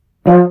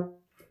Hi,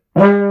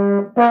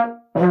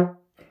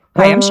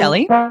 I'm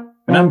Shelley.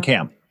 And I'm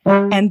Cam.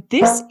 And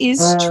this is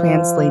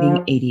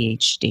Translating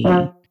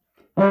ADHD.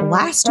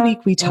 Last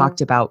week, we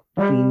talked about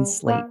clean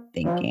slate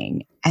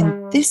thinking,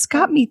 and this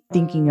got me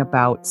thinking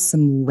about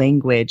some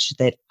language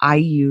that I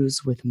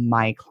use with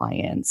my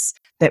clients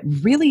that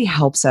really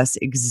helps us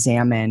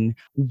examine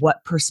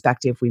what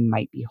perspective we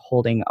might be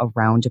holding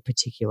around a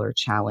particular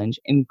challenge,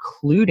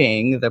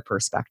 including the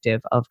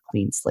perspective of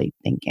clean slate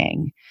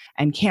thinking.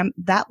 And Cam,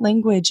 that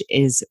language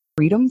is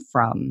freedom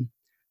from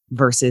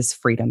versus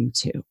freedom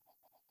to.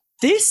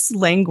 This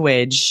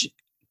language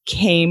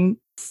came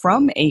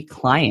from a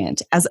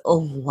client, as a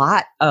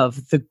lot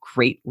of the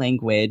great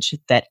language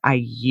that I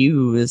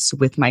use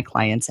with my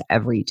clients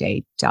every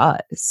day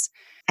does.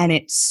 And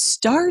it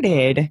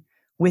started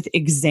with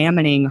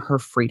examining her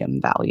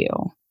freedom value.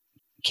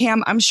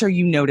 Cam, I'm sure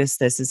you notice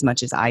this as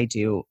much as I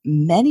do.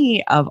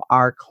 Many of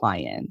our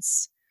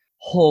clients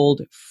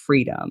hold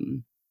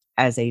freedom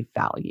as a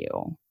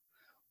value.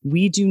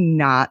 We do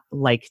not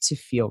like to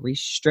feel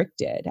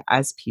restricted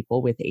as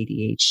people with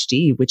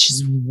ADHD, which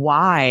is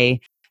why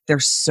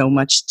there's so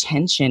much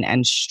tension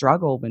and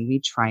struggle when we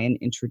try and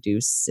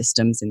introduce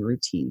systems and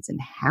routines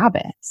and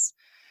habits.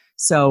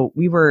 So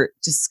we were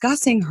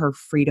discussing her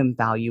freedom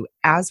value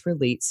as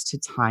relates to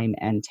time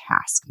and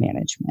task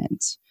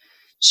management.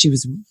 She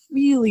was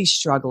really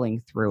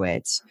struggling through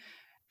it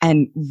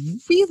and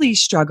really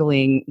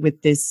struggling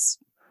with this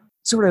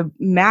sort of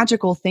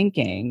magical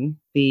thinking,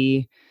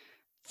 the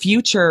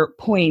future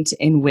point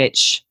in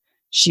which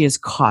she is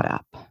caught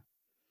up.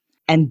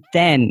 And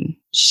then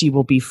she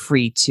will be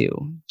free to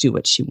do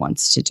what she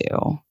wants to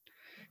do.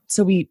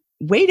 So we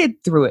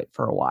waded through it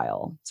for a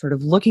while, sort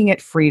of looking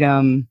at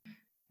freedom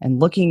and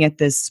looking at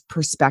this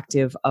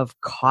perspective of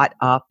caught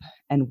up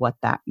and what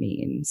that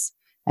means.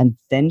 And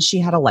then she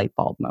had a light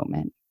bulb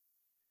moment.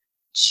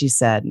 She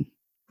said,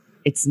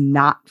 it's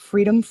not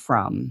freedom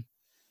from,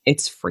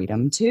 it's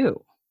freedom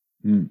to.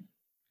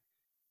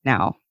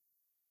 Now,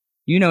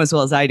 you know as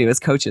well as I do as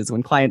coaches,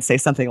 when clients say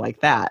something like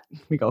that,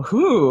 we go,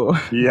 "Whoo,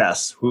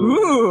 Yes.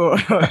 ooh,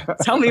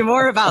 tell me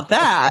more about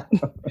that."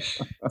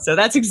 So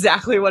that's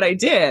exactly what I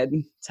did.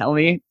 Tell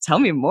me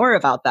more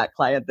about that,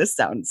 client. This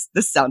sounds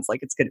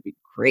like it's going to be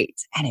great,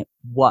 and it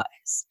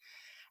was.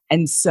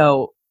 And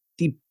so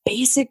the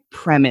basic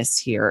premise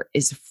here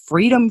is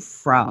freedom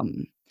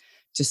from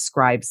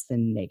describes the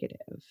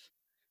negative.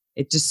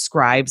 It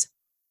describes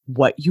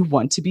what you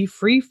want to be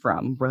free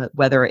from,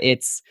 whether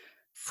it's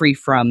free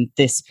from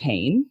this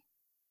pain,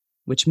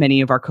 which many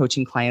of our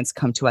coaching clients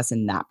come to us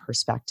in that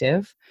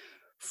perspective,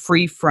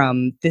 free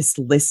from this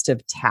list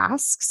of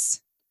tasks,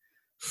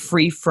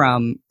 free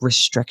from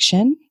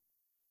restriction,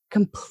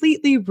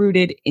 completely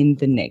rooted in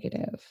the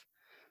negative.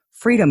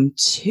 Freedom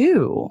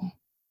to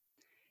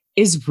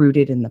is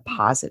rooted in the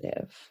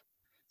positive.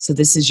 So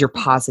this is your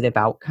positive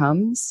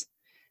outcomes.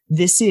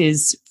 This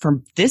is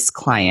from this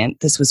client,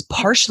 this was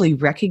partially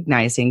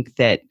recognizing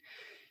that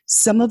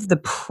some of the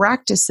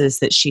practices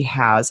that she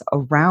has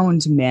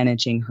around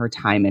managing her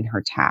time and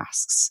her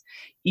tasks,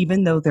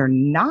 even though they're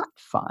not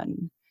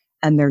fun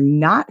and they're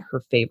not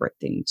her favorite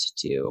thing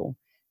to do,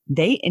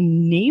 they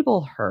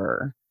enable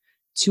her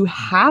to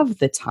have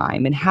the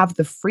time and have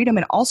the freedom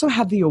and also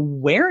have the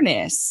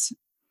awareness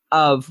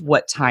of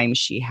what time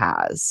she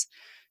has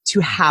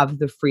to have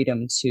the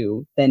freedom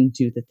to then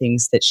do the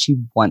things that she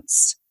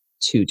wants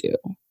to do.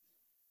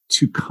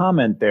 To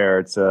comment there,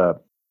 it's a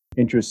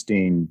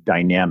interesting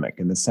dynamic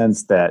in the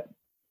sense that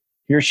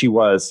here she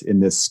was in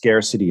this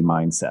scarcity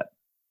mindset,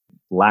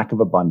 lack of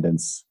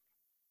abundance,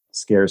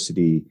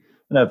 scarcity,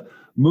 kind of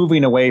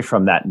moving away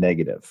from that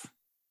negative.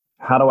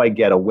 How do I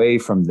get away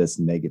from this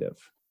negative?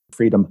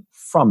 Freedom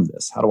from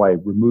this. How do I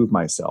remove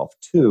myself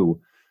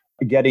to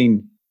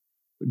getting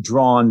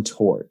drawn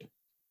toward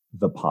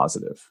the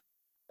positive?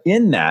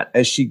 In that,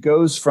 as she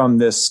goes from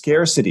this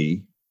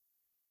scarcity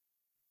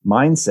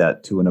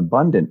mindset to an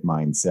abundant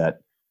mindset,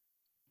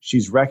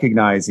 she's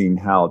recognizing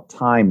how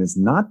time is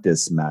not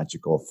this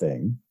magical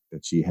thing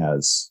that she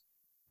has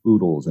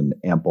oodles and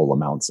ample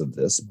amounts of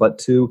this,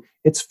 but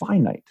it's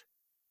finite.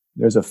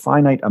 There's a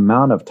finite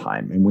amount of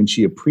time. And when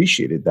she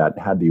appreciated that,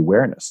 had the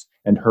awareness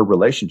and her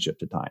relationship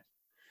to time,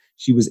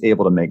 she was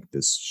able to make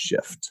this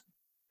shift.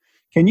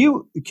 Can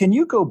you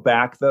go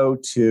back though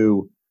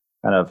to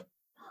kind of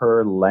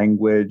her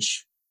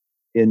language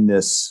in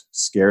this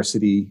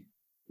scarcity,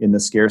 in the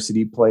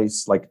scarcity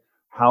place, like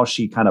how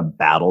she kind of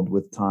battled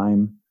with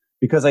time?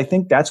 Because I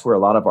think that's where a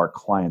lot of our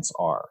clients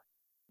are.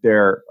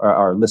 They're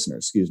our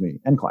listeners,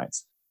 and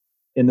clients,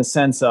 in the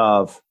sense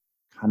of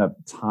kind of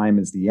time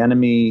is the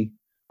enemy.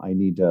 I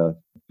need to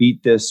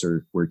beat this,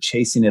 or we're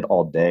chasing it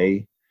all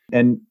day.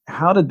 And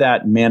how did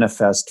that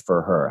manifest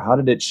for her? How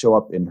did it show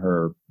up in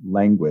her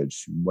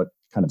language? What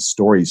kind of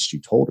stories she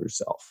told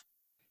herself?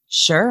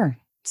 Sure.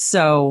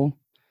 So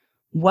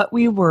what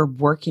we were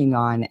working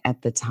on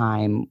at the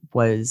time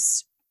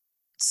was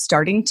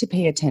starting to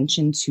pay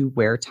attention to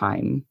where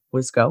time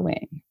was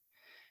going.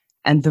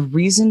 And the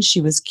reason she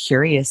was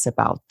curious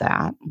about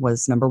that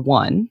was, number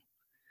one,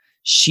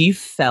 she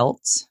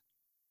felt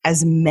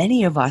as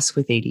many of us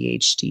with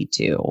ADHD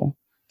do,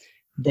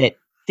 that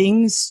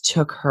things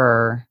took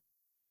her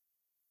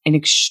an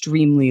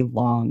extremely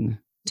long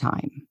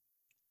time.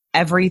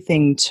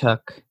 Everything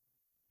took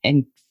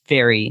a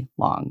very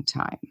long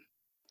time.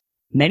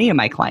 Many of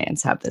my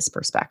clients have this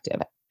perspective.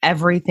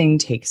 Everything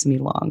takes me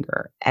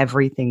longer.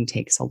 Everything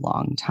takes a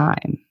long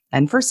time.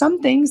 And for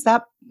some things,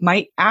 that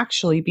might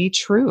actually be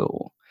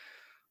true.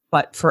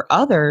 But for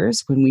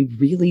others, when we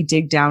really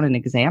dig down and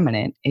examine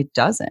it, it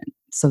doesn't.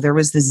 So there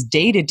was this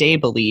day-to-day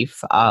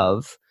belief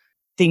of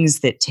things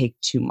that take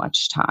too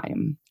much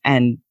time,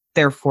 and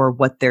therefore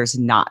what there's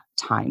not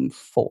time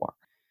for.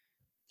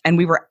 And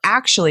we were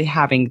actually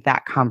having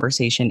that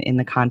conversation in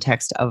the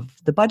context of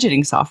the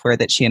budgeting software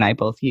that she and I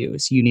both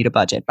use. You Need a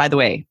Budget. By the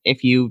way,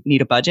 if you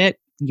need a budget,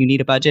 You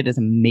Need a Budget is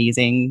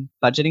amazing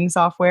budgeting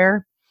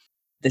software.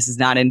 This is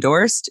not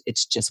endorsed.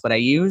 It's just what I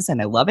use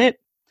and I love it.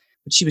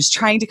 But she was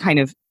trying to kind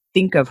of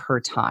think of her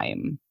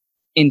time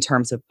in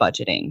terms of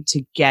budgeting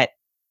to get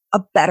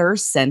a better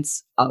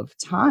sense of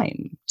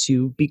time,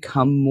 to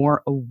become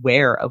more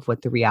aware of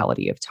what the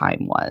reality of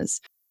time was.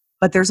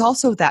 But there's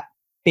also that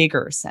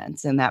bigger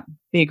sense and that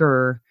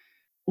bigger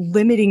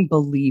limiting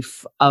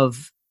belief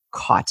of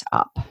caught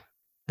up,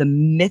 the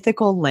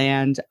mythical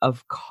land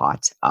of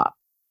caught up.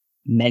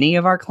 Many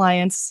of our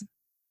clients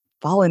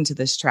fall into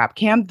this trap.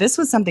 Cam, this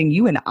was something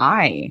you and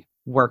I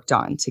worked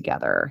on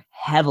together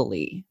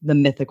heavily, the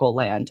mythical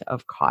land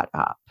of caught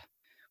up.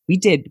 We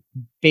did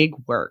big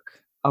work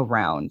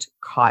around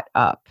caught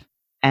up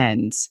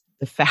and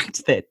the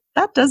fact that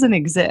that doesn't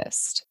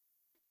exist.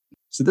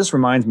 So this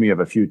reminds me of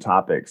a few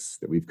topics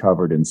that we've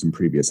covered in some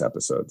previous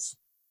episodes.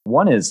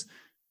 One is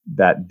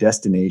that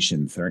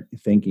destination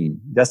thinking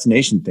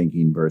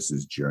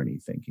versus journey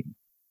thinking.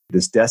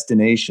 This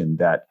destination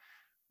that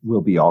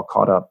will be all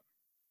caught up,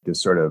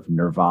 this sort of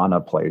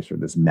nirvana place or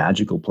this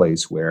magical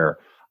place where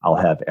I'll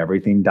have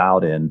everything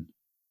dialed in.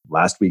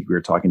 Last week we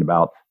were talking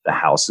about the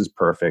house is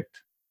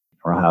perfect,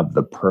 or I'll have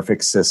the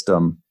perfect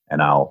system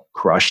and I'll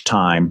crush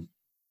time.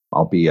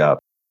 I'll be a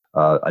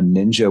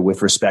ninja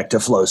with respect to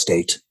flow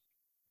state.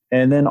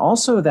 And then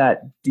also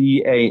that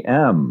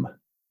DAM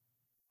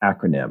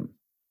acronym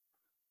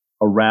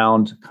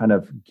around kind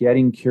of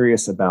getting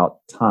curious about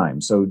time.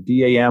 So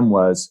DAM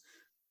was,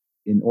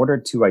 in order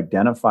to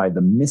identify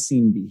the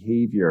missing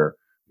behavior,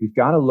 we've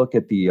got to look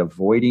at the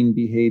avoiding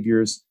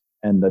behaviors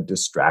and the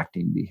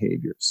distracting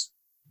behaviors.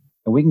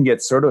 And we can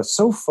get sort of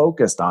so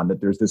focused on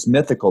that there's this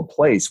mythical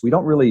place, we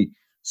don't really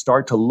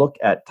start to look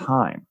at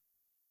time.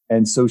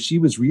 And so she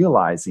was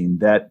realizing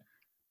that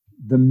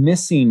the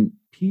missing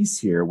piece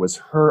here was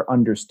her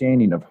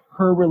understanding of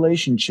her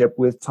relationship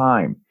with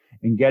time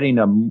and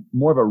getting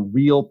more of a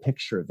real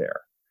picture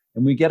there.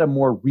 And we get a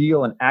more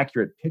real and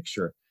accurate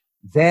picture,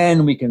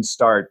 then we can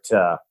start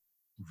to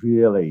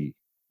really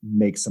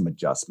make some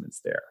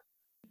adjustments there.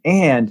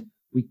 And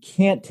we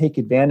can't take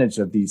advantage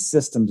of these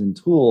systems and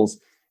tools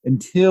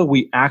until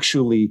we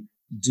actually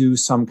do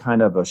some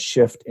kind of a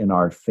shift in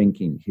our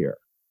thinking here.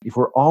 If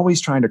we're always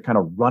trying to kind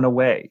of run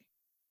away,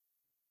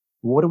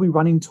 what are we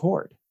running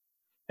toward?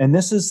 And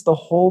this is the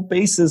whole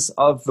basis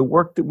of the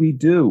work that we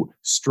do,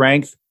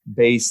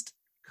 strength-based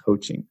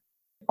coaching.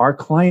 Our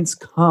clients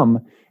come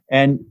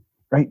and,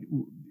 right,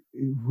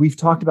 we've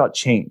talked about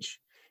change.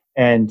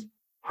 And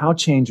how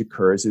change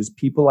occurs is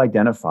people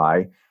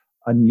identify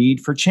a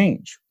need for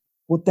change.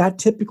 Well, that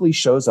typically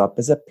shows up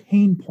as a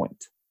pain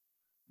point.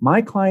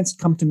 My clients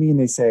come to me and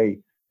they say,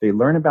 they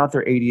learn about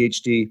their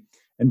ADHD.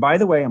 And by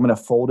the way, I'm going to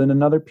fold in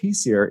another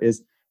piece here,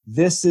 is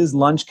this is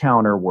lunch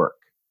counter work.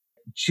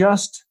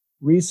 Just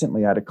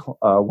recently, I had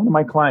one of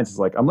my clients is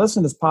like, I'm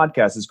listening to this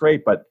podcast, it's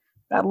great, but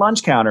that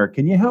lunch counter,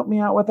 can you help me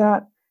out with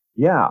that?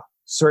 Yeah,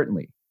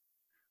 certainly.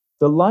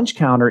 The lunch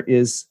counter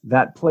is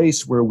that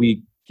place where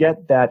we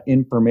get that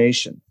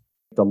information,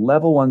 the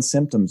level 1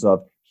 symptoms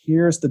of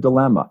here's the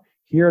dilemma,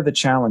 here are the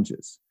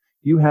challenges.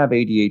 You have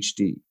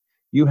ADHD,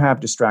 you have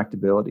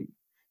distractibility,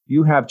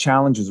 you have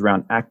challenges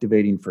around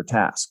activating for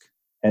task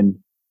and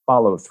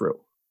follow through.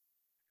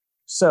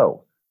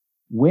 So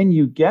when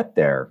you get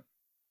there,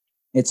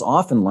 it's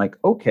often like,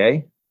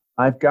 okay,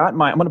 I'm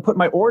going to put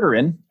my order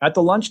in at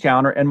the lunch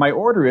counter, and my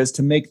order is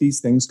to make these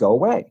things go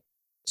away,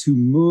 to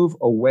move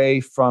away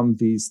from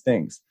these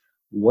things.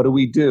 What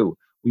do?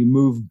 We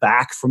move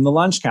back from the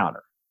lunch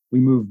counter. We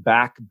move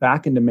back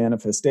into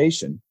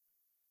manifestation,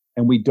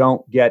 and we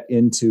don't get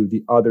into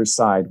the other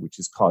side, which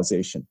is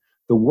causation.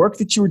 The work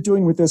that you were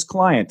doing with this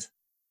client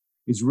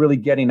is really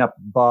getting up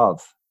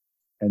above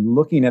and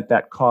looking at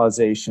that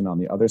causation on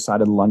the other side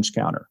of the lunch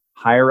counter,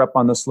 higher up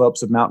on the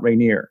slopes of Mount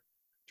Rainier,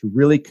 to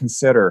really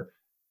consider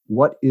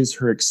what is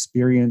her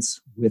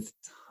experience with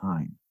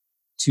time,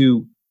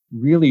 to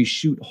really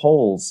shoot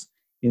holes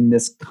in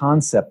this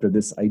concept or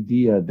this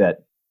idea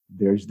that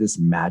there's this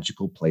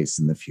magical place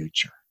in the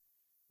future.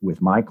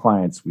 With my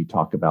clients, we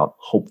talk about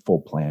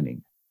hopeful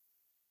planning,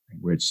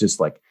 where it's just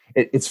like,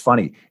 it's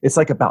funny. It's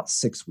like about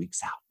 6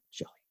 weeks out,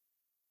 Shelly,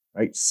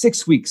 right?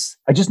 6 weeks.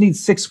 I just need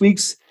 6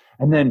 weeks,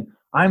 and then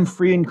I'm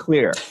free and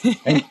clear,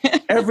 and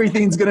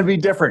everything's going to be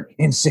different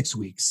in 6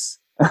 weeks.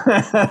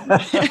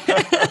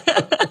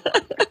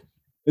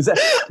 Is that,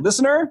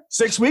 listener,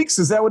 6 weeks?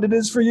 Is that what it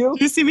is for you?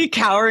 Do you see me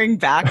cowering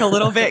back a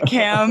little bit,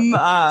 Cam?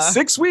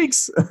 6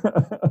 weeks.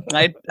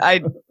 I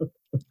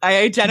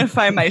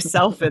identify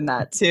myself in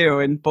that too.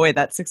 And boy,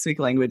 that 6-week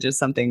language is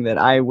something that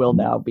I will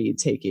now be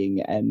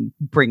taking and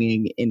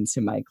bringing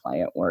into my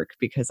client work,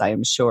 because I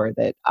am sure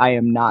that I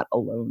am not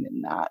alone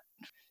in that.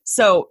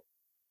 So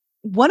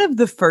one of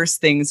the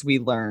first things we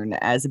learn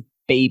as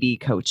baby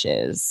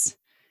coaches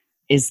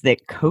is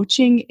that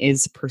coaching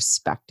is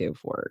perspective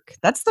work.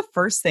 That's the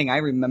first thing I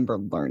remember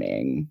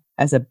learning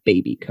as a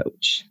baby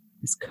coach,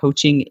 is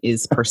coaching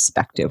is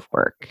perspective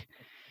work.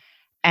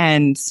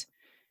 And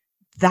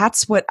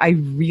that's what I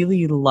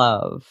really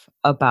love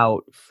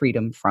about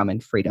Freedom From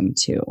and Freedom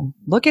To.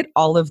 Look at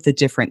all of the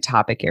different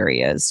topic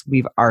areas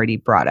we've already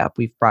brought up.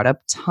 We've brought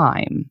up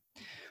time.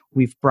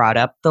 We've brought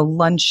up the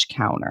lunch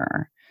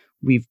counter.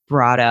 We've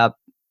brought up,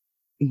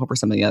 what were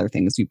some of the other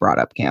things we brought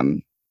up,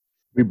 Cam?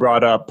 We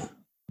brought up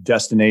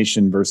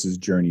destination versus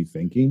journey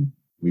thinking.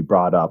 We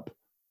brought up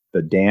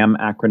the DAM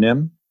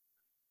acronym,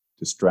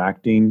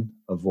 distracting,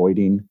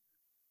 avoiding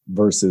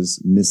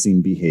versus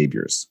missing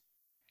behaviors.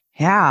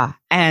 Yeah.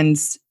 And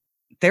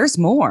there's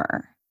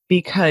more,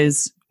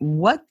 because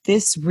what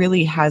this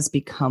really has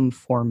become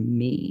for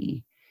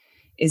me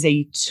is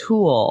a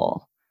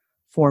tool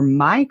for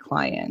my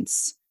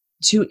clients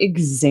to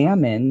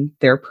examine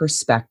their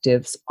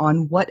perspectives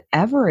on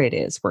whatever it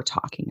is we're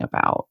talking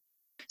about.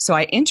 So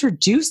I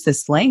introduced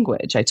this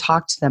language. I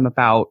talked to them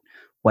about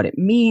what it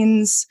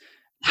means,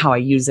 how I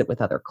use it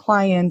with other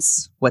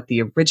clients, what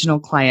the original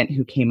client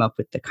who came up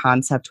with the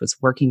concept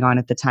was working on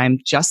at the time,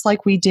 just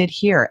like we did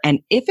here. And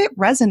if it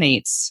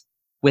resonates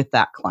with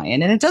that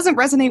client, and it doesn't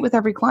resonate with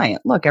every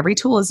client, look, every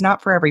tool is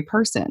not for every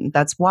person.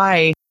 That's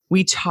why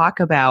we talk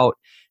about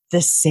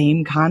the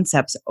same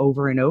concepts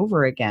over and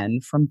over again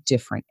from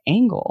different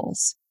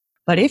angles.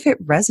 But if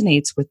it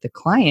resonates with the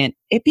client,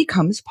 it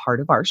becomes part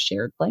of our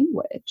shared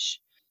language.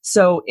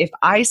 So if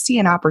I see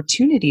an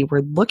opportunity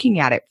where looking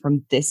at it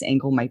from this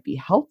angle might be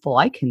helpful,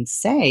 I can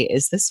say,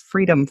 is this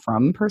freedom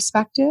from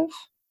perspective?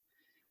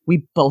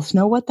 We both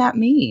know what that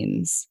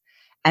means.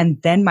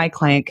 And then my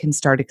client can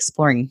start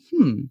exploring,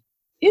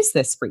 is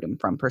this freedom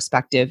from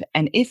perspective?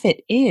 And if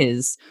it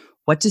is,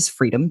 what does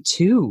freedom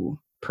to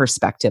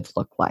perspective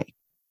look like?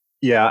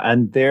 Yeah,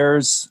 and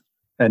there's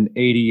an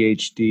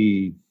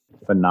ADHD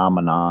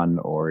phenomenon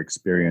or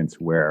experience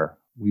where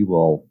we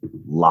will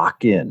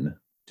lock in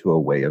to a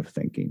way of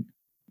thinking,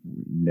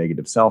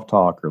 negative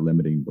self-talk or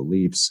limiting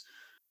beliefs.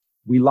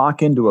 We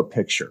lock into a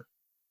picture,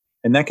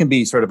 and that can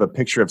be sort of a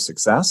picture of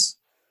success,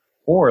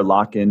 or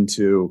lock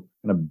into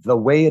kind of the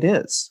way it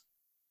is.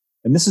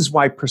 And this is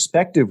why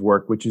perspective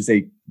work, which is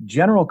a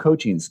general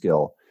coaching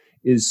skill,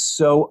 is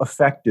so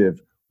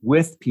effective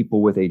with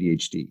people with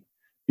ADHD,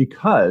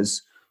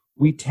 because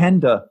we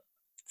tend to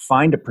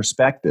find a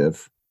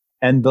perspective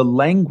and the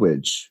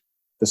language,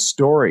 the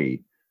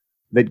story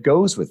that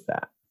goes with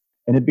that.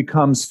 And it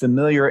becomes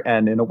familiar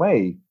and, in a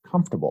way,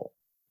 comfortable.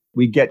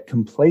 We get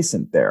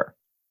complacent there.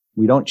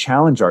 We don't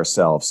challenge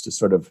ourselves to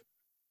sort of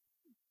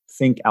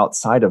think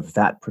outside of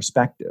that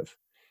perspective.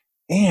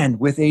 And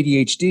with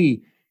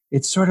ADHD,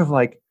 it's sort of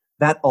like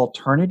that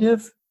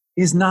alternative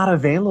is not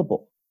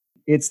available.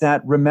 It's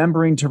that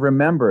remembering to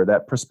remember,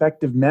 that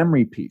perspective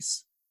memory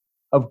piece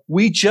of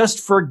we just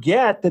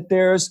forget that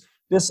there's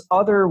this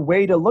other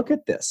way to look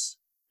at this.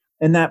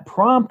 And that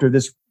prompt, or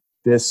it's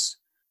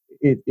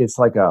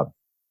like a,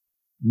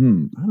 I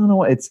don't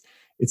know.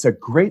 It's a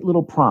great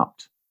little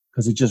prompt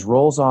because it just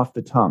rolls off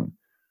the tongue.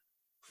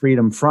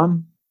 Freedom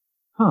from,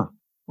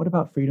 what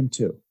about freedom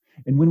to?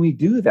 And when we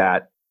do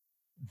that,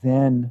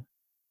 then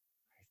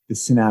the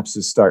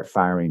synapses start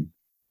firing.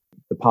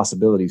 The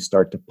possibilities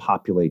start to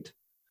populate.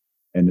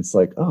 And it's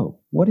like, oh,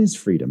 what is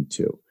freedom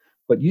to?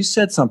 But you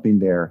said something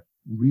there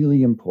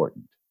really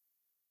important.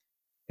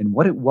 And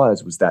what it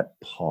was that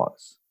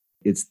pause.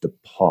 It's the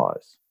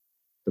pause.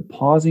 The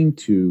pausing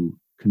to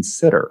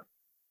consider.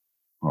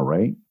 All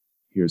right,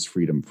 here's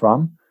freedom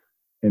from.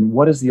 And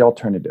what is the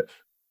alternative?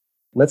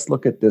 Let's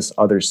look at this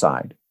other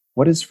side.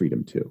 What is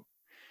freedom to?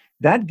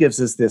 That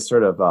gives us this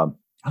sort of,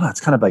 it's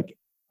kind of like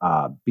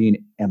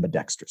being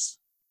ambidextrous.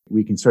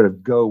 We can sort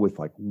of go with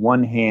like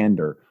one hand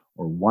or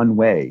one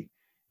way.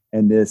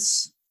 And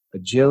this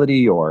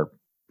agility or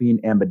being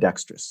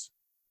ambidextrous,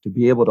 to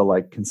be able to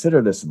like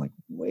consider this and like,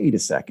 wait a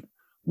second,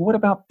 what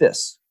about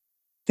this?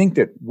 Think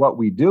that what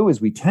we do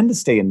is we tend to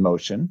stay in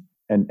motion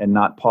and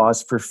not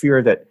pause, for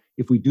fear that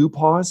if we do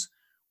pause,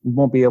 we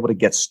won't be able to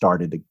get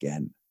started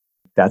again.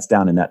 That's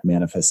down in that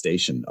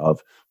manifestation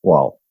of,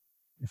 well,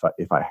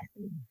 if I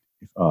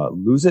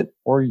lose it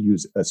or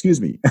use it,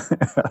 excuse me,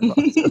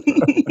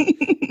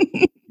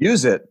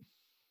 use it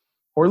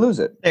or lose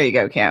it. There you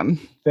go, Cam.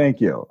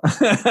 Thank you.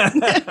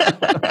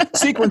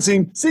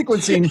 Sequencing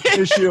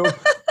issue,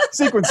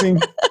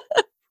 sequencing,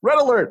 red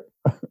alert.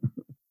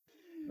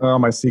 Oh,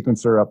 my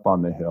sequencer up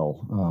on the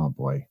hill. Oh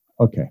boy.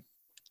 Okay.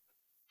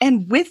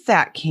 And with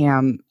that,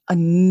 Cam,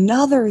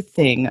 another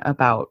thing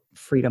about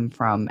freedom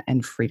from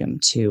and freedom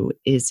to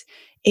is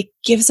It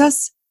gives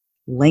us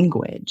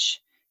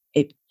language.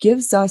 It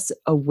gives us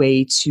a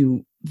way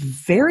to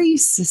very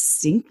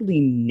succinctly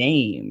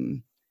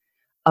name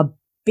a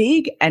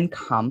big and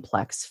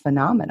complex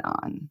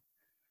phenomenon.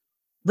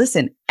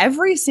 Listen,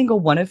 every single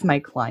one of my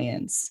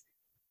clients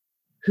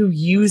who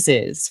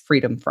uses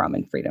Freedom From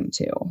and Freedom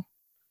To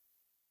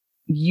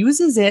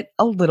uses it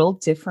a little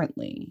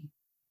differently.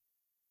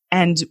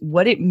 And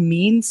what it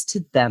means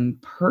to them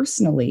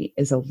personally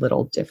is a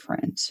little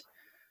different.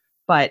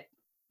 But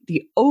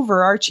the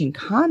overarching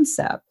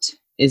concept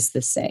is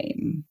the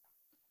same.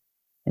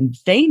 And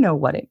they know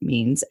what it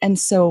means. And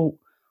so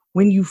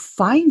when you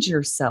find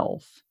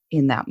yourself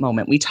in that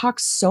moment, we talk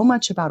so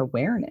much about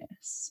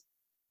awareness.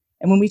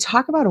 And when we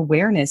talk about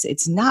awareness,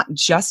 it's not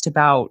just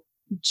about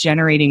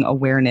generating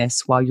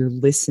awareness while you're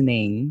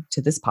listening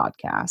to this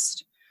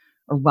podcast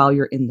or while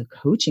you're in the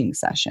coaching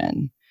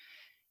session.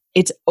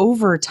 It's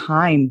over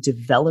time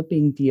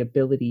developing the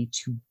ability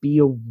to be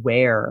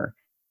aware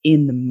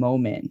in the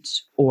moment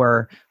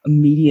or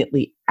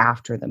immediately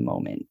after the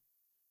moment,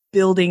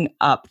 building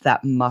up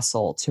that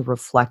muscle to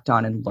reflect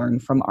on and learn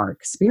from our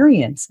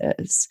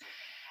experiences.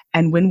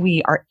 And when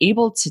we are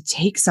able to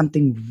take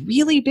something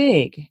really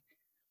big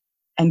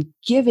and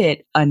give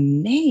it a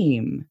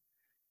name,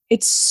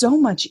 it's so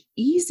much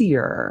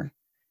easier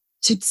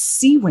to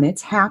see when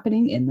it's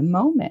happening in the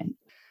moment.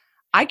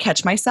 I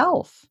catch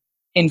myself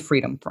in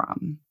Freedom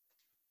From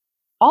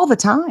all the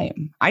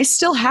time. I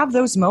still have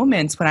those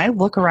moments when I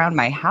look around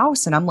my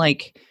house and I'm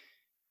like,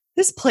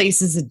 this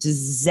place is a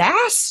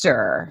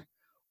disaster.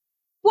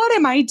 What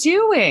am I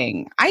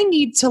doing? I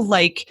need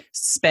to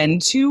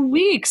spend 2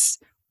 weeks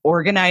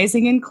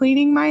organizing and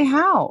cleaning my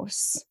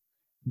house.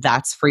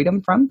 That's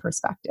Freedom From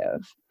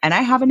perspective. And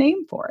I have a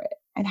name for it.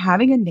 And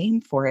having a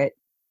name for it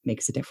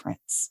makes a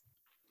difference.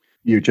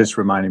 You just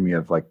reminded me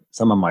of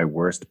some of my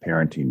worst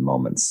parenting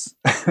moments.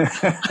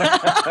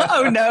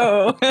 Oh,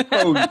 no.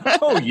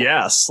 oh,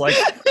 yes.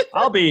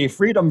 I'll be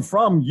freedom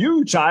from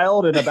you,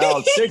 child, in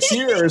about 6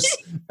 years.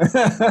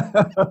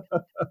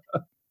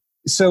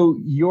 So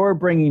you're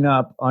bringing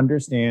up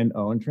understand,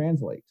 own,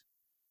 translate.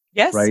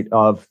 Yes. Right?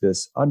 Of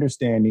this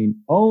understanding,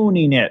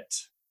 owning it,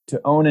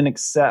 to own and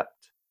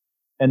accept,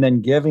 and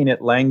then giving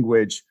it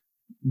language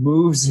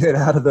moves it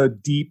out of the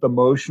deep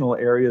emotional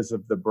areas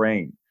of the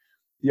brain.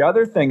 The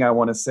other thing I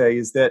want to say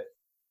is that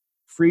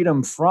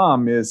freedom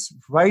from is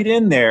right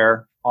in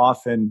there,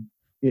 often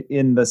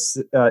in the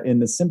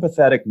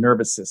sympathetic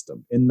nervous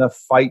system, in the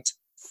fight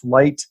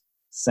flight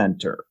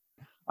center.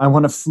 I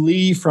want to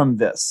flee from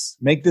this,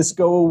 make this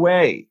go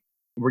away.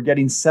 We're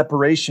getting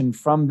separation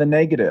from the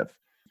negative.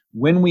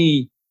 When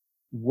we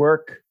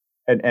work,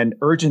 and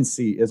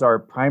urgency is our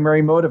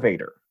primary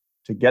motivator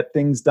to get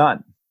things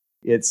done,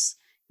 it's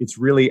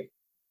really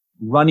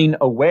running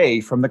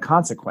away from the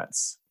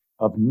consequence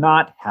of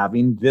not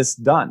having this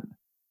done.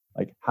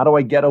 How do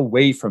I get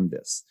away from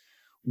this?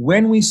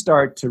 When we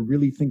start to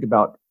really think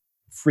about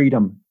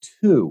freedom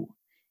too,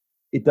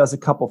 it does a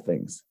couple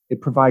things. It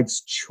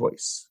provides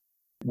choice.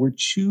 We're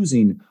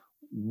choosing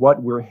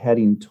what we're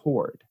heading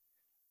toward.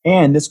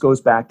 And this goes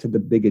back to the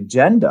big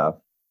agenda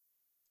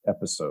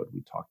episode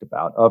we talked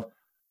about of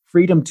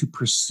freedom to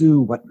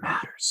pursue what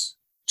matters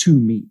to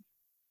me.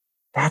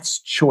 That's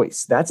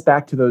choice. That's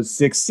back to those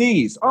 6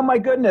 C's. Oh my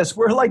goodness,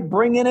 we're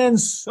bringing in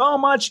so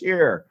much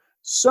here,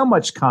 so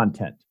much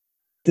content.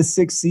 The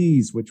 6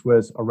 C's, which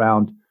was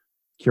around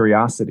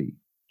curiosity,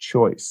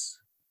 choice,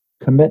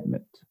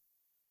 commitment,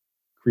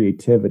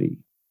 creativity,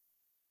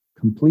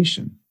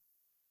 completion,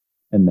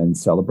 and then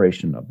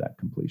celebration of that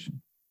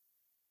completion.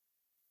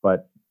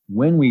 But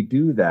when we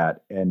do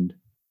that and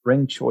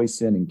bring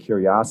choice in and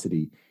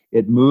curiosity,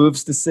 it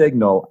moves the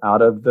signal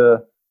out of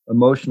the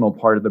emotional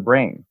part of the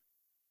brain.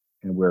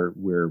 And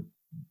we're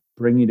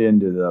bringing it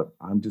into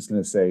I'm just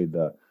going to say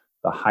the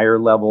higher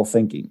level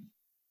thinking.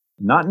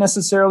 Not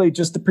necessarily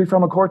just the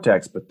prefrontal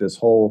cortex, but this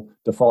whole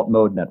default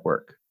mode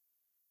network.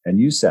 And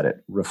you said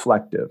it,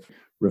 reflective,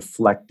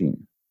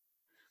 reflecting.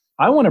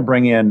 I want to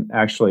bring in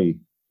actually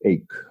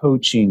a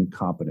coaching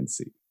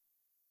competency.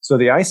 So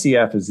the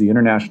ICF is the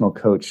International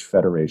Coach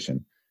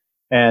Federation,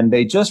 and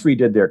they just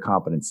redid their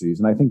competencies,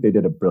 and I think they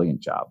did a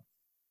brilliant job.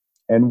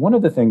 And one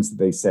of the things that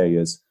they say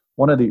is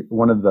one of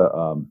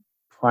the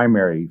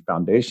primary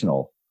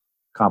foundational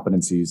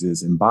competencies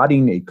is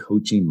embodying a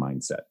coaching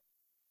mindset.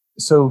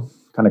 So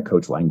kind of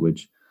coach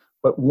language,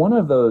 but one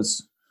of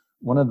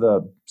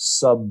the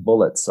sub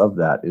bullets of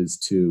that is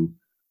to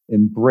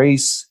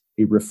embrace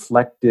a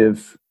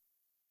reflective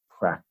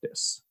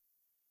practice.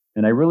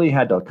 And I really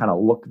had to kind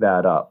of look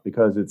that up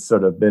because it's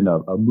sort of been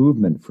a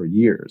movement for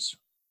years,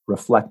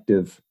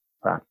 reflective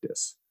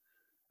practice.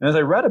 And as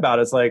I read about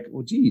it, it's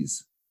well,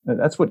 geez,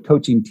 that's what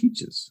coaching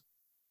teaches.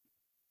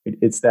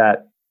 It's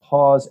that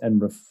pause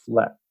and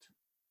reflect,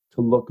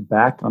 to look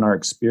back on our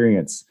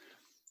experience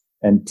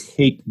and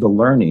take the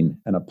learning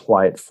and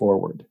apply it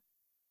forward.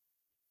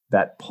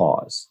 That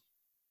pause.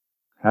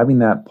 Having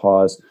that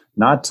pause,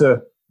 not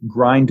to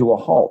grind to a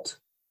halt,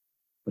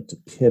 but to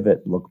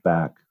pivot, look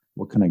back.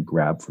 What can I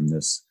grab from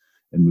this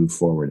and move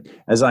forward?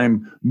 As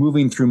I'm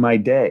moving through my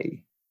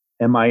day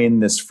am I in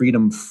this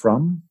freedom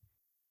from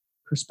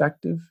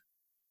perspective,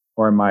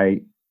 or am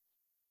I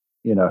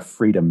in a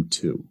freedom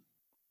to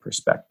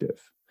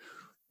perspective?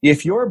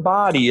 If your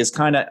body is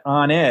kind of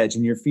on edge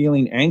and you're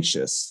feeling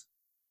anxious,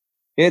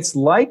 it's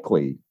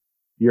likely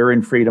you're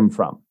in freedom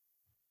from,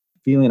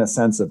 feeling a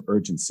sense of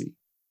urgency.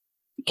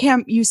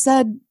 Cam, you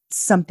said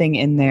something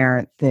in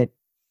there that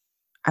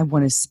I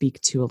want to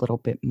speak to a little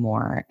bit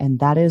more, and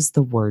that is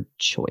the word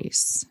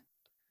choice.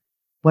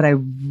 What I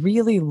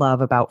really love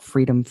about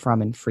freedom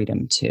from and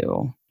freedom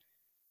to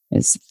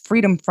is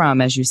freedom from,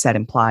 as you said,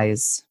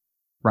 implies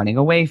running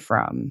away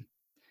from,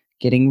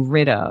 getting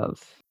rid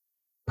of,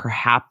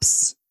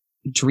 perhaps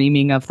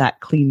dreaming of that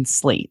clean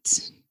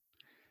slate.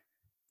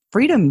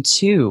 Freedom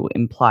to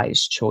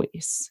implies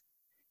choice.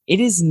 It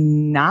is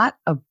not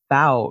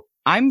about,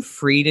 I'm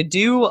free to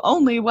do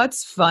only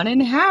what's fun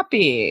and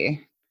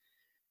happy.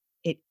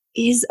 It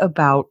is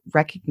about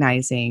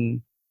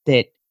recognizing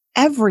that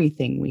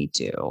everything we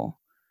do,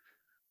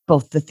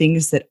 both the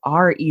things that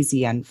are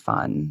easy and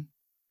fun,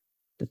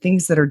 the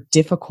things that are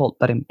difficult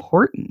but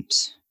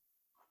important,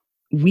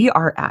 we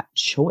are at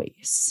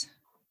choice.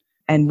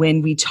 And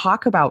when we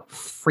talk about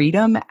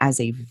freedom as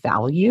a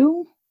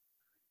value,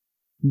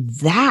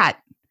 that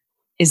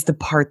is the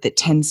part that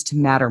tends to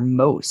matter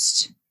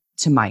most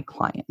to my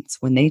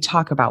clients. When they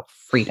talk about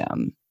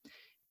freedom,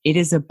 it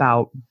is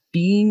about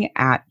being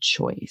at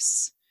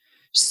choice.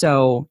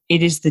 So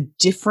it is the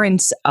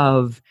difference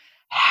of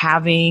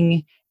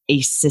having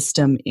a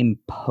system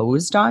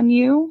imposed on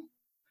you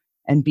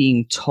and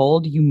being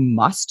told you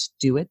must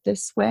do it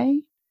this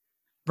way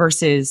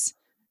versus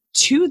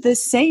to the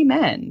same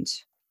end,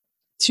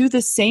 to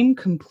the same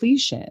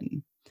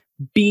completion,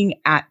 being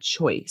at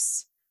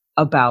choice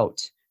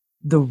about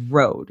the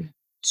road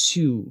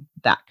to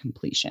that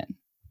completion.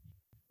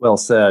 Well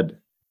said.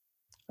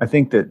 I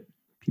think that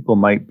people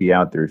might be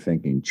out there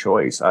thinking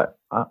choice. I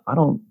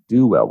don't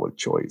do well with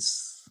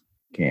choice,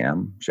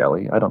 Cam,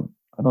 Shelley. I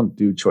don't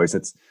do choice.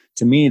 It's,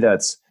 to me,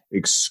 that's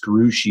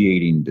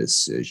excruciating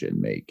decision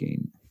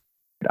making.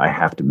 I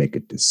have to make a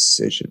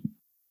decision.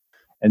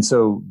 And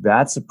so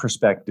that's a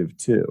perspective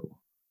too.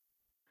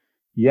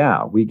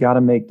 Yeah, we got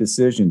to make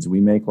decisions.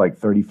 We make like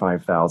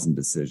 35,000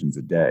 decisions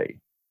a day.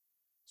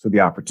 So the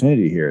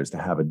opportunity here is to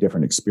have a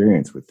different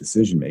experience with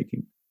decision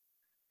making.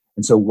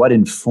 And so what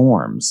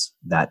informs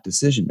that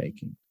decision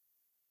making?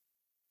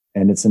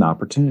 And it's an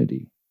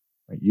opportunity.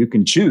 Right? You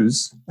can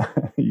choose,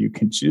 you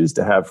can choose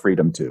to have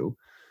freedom to,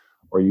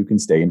 or you can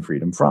stay in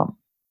freedom from.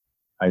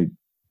 I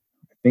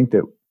think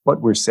that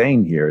what we're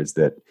saying here is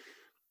that,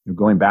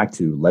 going back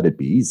to let it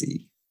be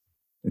easy,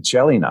 that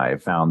Shelley and I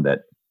have found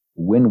that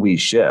when we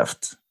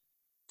shift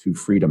to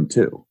freedom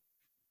to,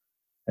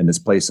 and this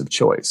place of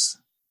choice,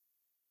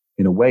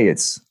 in a way,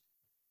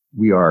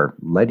 we are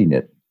letting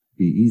it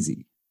be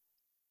easy,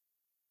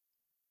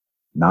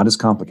 not as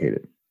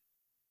complicated.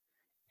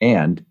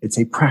 And it's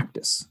a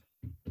practice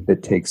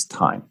that takes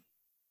time.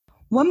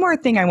 One more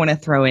thing I want to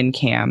throw in,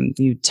 Cam.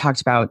 You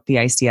talked about the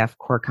ICF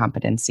core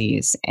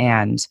competencies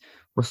and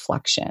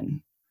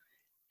reflection.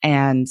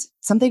 And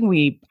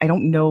something I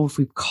don't know if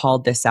we've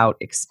called this out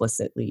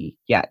explicitly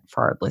yet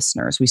for our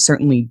listeners. We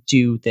certainly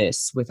do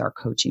this with our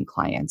coaching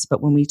clients. But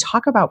when we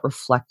talk about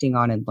reflecting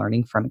on and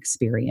learning from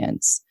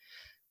experience,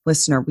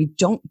 listener, we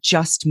don't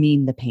just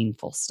mean the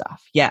painful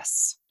stuff.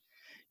 Yes,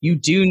 you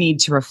do need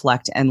to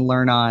reflect and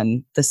learn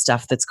on the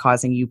stuff that's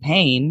causing you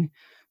pain,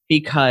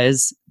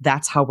 because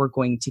that's how we're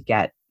going to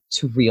get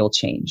to real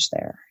change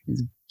there,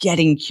 is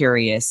getting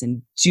curious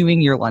and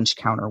doing your lunch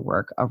counter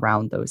work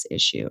around those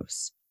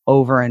issues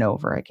over and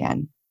over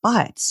again.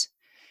 But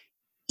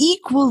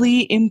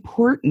equally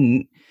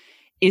important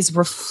is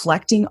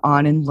reflecting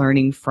on and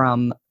learning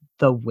from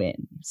the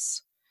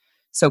wins.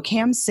 So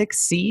Cam 6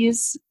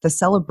 C's, the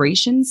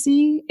celebration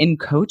C in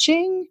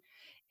coaching,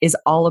 is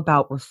all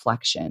about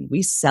reflection.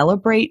 We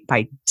celebrate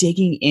by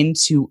digging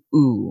into,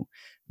 ooh,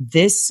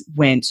 this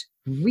went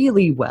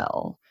really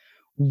well.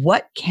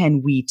 What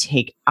can we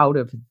take out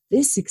of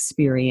this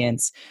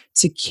experience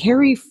to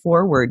carry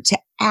forward, to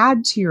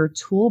add to your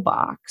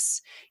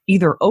toolbox,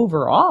 either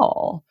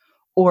overall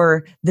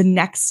or the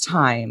next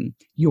time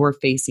you're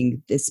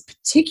facing this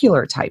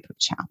particular type of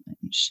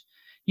challenge?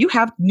 You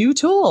have new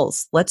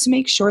tools. Let's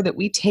make sure that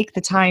we take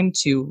the time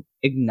to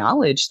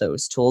acknowledge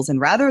those tools.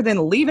 And rather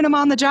than leaving them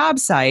on the job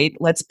site,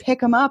 let's pick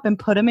them up and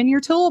put them in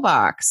your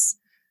toolbox.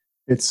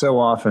 It's so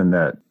often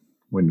that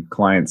when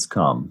clients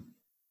come,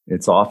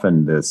 it's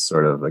often this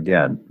sort of,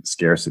 again,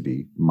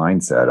 scarcity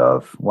mindset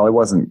of, well, I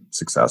wasn't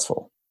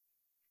successful.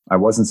 I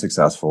wasn't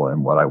successful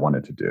in what I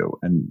wanted to do.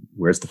 And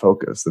where's the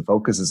focus? The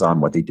focus is on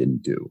what they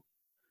didn't do.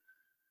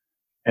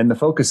 And the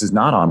focus is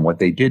not on what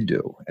they did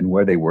do and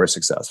where they were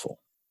successful.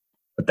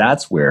 But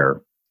that's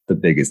where the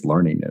biggest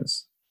learning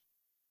is.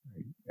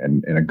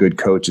 And a good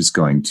coach is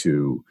going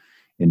to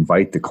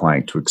invite the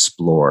client to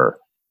explore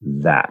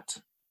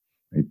that,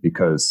 right?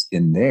 Because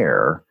in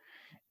there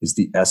is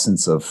the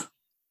essence of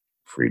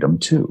freedom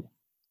too.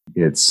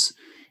 It's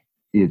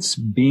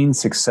being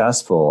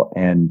successful.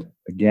 And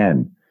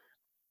again,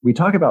 we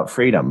talk about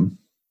freedom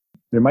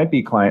there might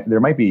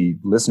be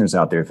listeners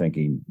out there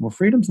thinking, well,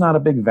 freedom's not a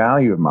big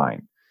value of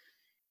mine.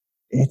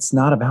 It's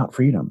not about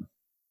freedom.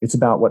 It's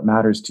about what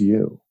matters to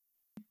you.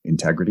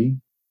 Integrity,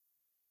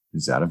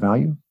 is that a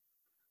value?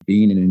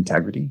 Being in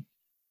integrity.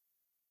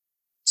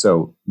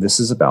 So this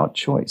is about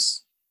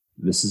choice.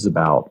 This is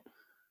about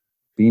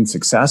being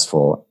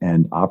successful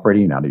and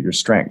operating out of your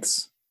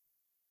strengths.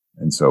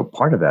 And so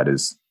part of that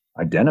is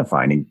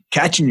identifying and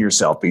catching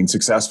yourself being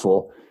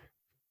successful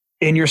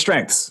in your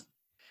strengths.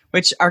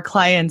 Which our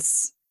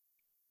clients,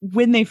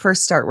 when they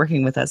first start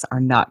working with us, are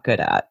not good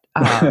at.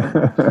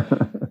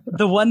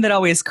 The one that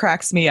always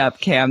cracks me up,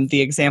 Cam,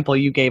 the example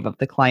you gave of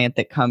the client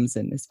that comes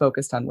and is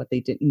focused on what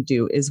they didn't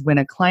do, is when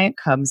a client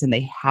comes and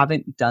they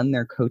haven't done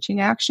their coaching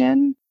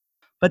action,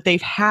 but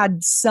they've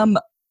had some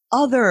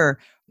other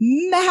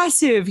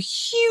massive,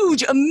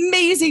 huge,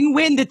 amazing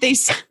win that they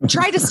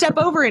try to step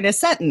over in a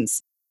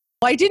sentence.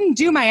 Well, I didn't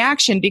do my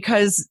action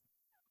because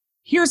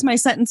here's my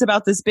sentence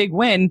about this big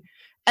win.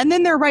 And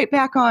then they're right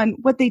back on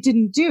what they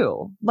didn't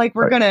do. Like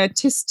we're going to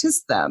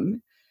tisk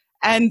them.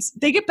 And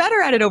they get better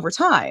at it over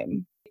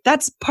time.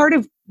 That's part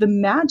of the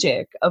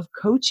magic of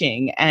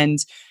coaching and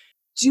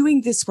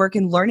doing this work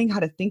and learning how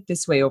to think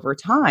this way over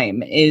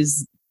time.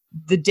 Is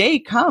the day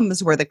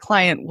comes where the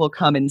client will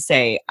come and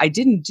say, I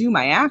didn't do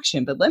my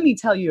action, but let me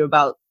tell you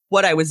about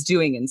what I was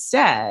doing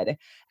instead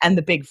and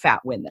the big fat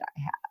win that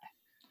I had.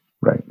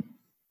 Right.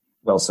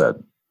 Well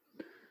said.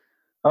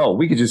 Oh,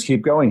 we could just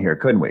keep going here,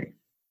 couldn't we?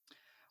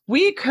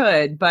 We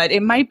could, but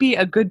it might be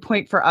a good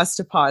point for us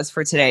to pause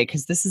for today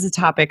because this is a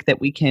topic that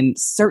we can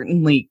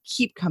certainly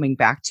keep coming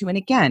back to. And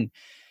again,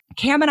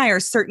 Cam and I are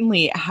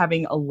certainly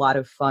having a lot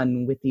of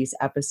fun with these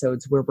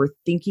episodes where we're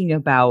thinking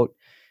about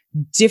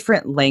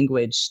different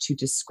language to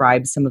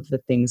describe some of the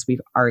things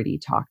we've already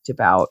talked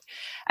about.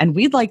 And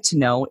we'd like to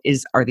know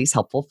are these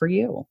helpful for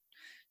you?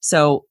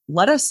 So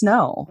let us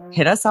know.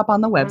 Hit us up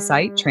on the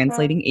website,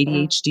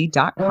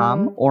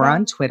 translatingadhd.com, or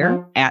on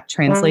Twitter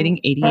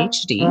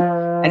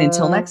 @translatingadhd. And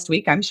until next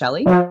week, I'm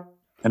Shelley.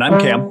 And I'm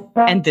Cam.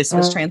 And this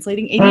was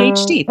Translating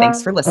ADHD.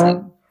 Thanks for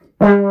listening.